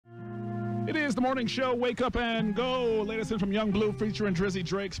It is the morning show. Wake up and go. Latest in from Young Blue featuring Drizzy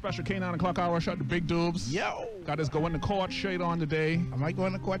Drake. Special K9 o'clock hour. Shout out to Big Dubes. Yo. Got his going to court shade on today. Am I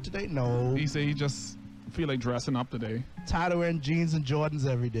going to court today? No. He said he just feel like dressing up today. Tired of wearing jeans and Jordans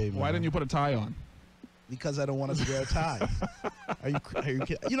every day, man. Why didn't you put a tie on? Because I don't want to wear a tie. Are you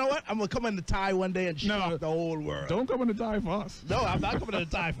kidding? You know what? I'm going to come in the tie one day and shock the whole world. Don't come in the tie for us. No, I'm not coming in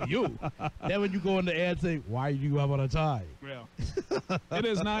the tie for you. Then when you go in the air and say, why do you have on a tie? Yeah. It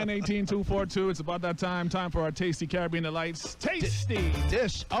is 9:18-242. It's about that time. Time for our Tasty Caribbean Delights. Tasty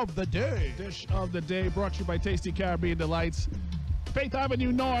Dish of the day. Dish of the day brought to you by Tasty Caribbean Delights. Faith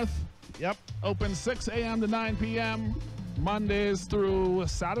Avenue North. Yep. Open 6 a.m. to 9 p.m. Mondays through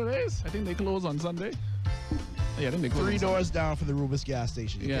Saturdays. I think they close on Sunday. Yeah, I think they close 3 doors down from the Rubis gas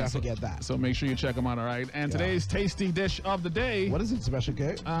station. You can't forget that. So make sure you check them out, all right? And today's Tasty Dish of the day. What is it, Special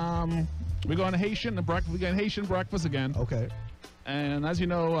K? We're going Haitian breakfast. We're getting Haitian breakfast again. Okay. And as you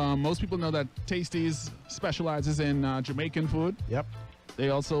know, most people know that Tasty's specializes in Jamaican food. Yep. They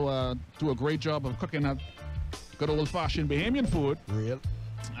also do a great job of cooking that good old-fashioned Bahamian food. Real.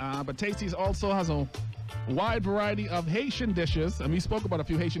 But Tasty's also has a wide variety of Haitian dishes. And we spoke about a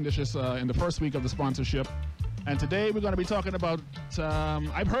few Haitian dishes in the first week of the sponsorship. And today we're going to be talking about,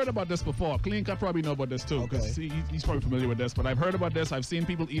 I've heard about this before. Clean Cut probably know about this too. Okay. He's probably familiar with this, but I've heard about this. I've seen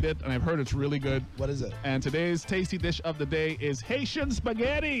people eat it, and I've heard it's really good. What is it? And today's tasty dish of the day is Haitian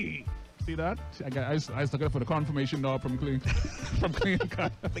spaghetti. See that? I was looking for the confirmation now from Clean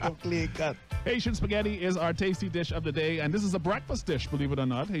Cut. Pick up Clean Cut. Haitian spaghetti is our tasty dish of the day, and this is a breakfast dish, believe it or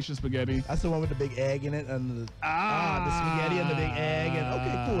not. Haitian spaghetti. That's the one with the big egg in it, and the spaghetti and the big egg. And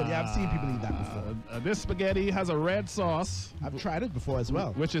okay, cool. Yeah, I've seen people eat that before. This spaghetti has a red sauce. I've tried it before as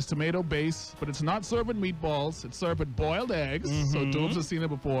well. Which is tomato base, but it's not served with meatballs. It's served with boiled eggs. So Dubes has seen it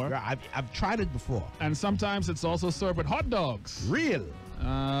before. Yeah, I've tried it before. And sometimes it's also served with hot dogs. Real.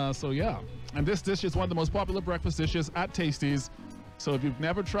 So yeah. And this dish is one of the most popular breakfast dishes at Tasty's. So if you've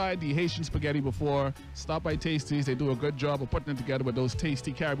never tried the Haitian spaghetti before, stop by Tasty's. They do a good job of putting it together with those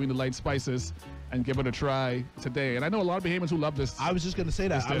tasty Caribbean Delight spices, and give it a try today. And I know a lot of Bahamians who love this. I was just going to say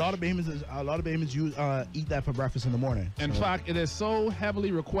that a lot of Bahamians eat that for breakfast in the morning. In fact, it is so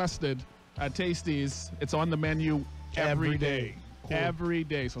heavily requested at Tasty's. It's on the menu every day. Cool. Every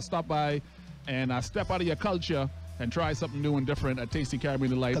day. So stop by and step out of your culture and try something new and different at Tasty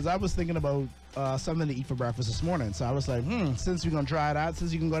Caribbean Delight. Because I was thinking about something to eat for breakfast this morning. So I was like, since you're going to try it out,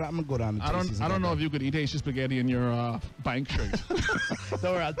 since you can go down, I'm going to go down to Tasty's. I don't know if you could eat Haitian spaghetti in your bank shirt. Don't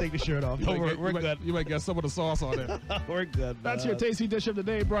worry, I'll take the shirt off. We're good. You might get some of the sauce on it. We're good, man. That's your Tasty Dish of the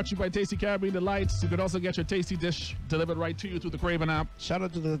day, brought to you by Tasty Caribbean Delights. You could also get your Tasty Dish delivered right to you through the Craven app. Shout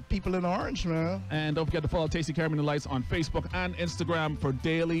out to the people in Orange, man. And don't forget to follow Tasty Caribbean Delights on Facebook and Instagram for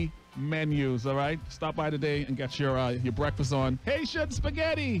daily menus, all right? Stop by today and get your breakfast on Haitian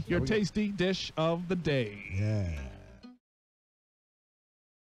spaghetti, your tasty dish of the day. Yeah.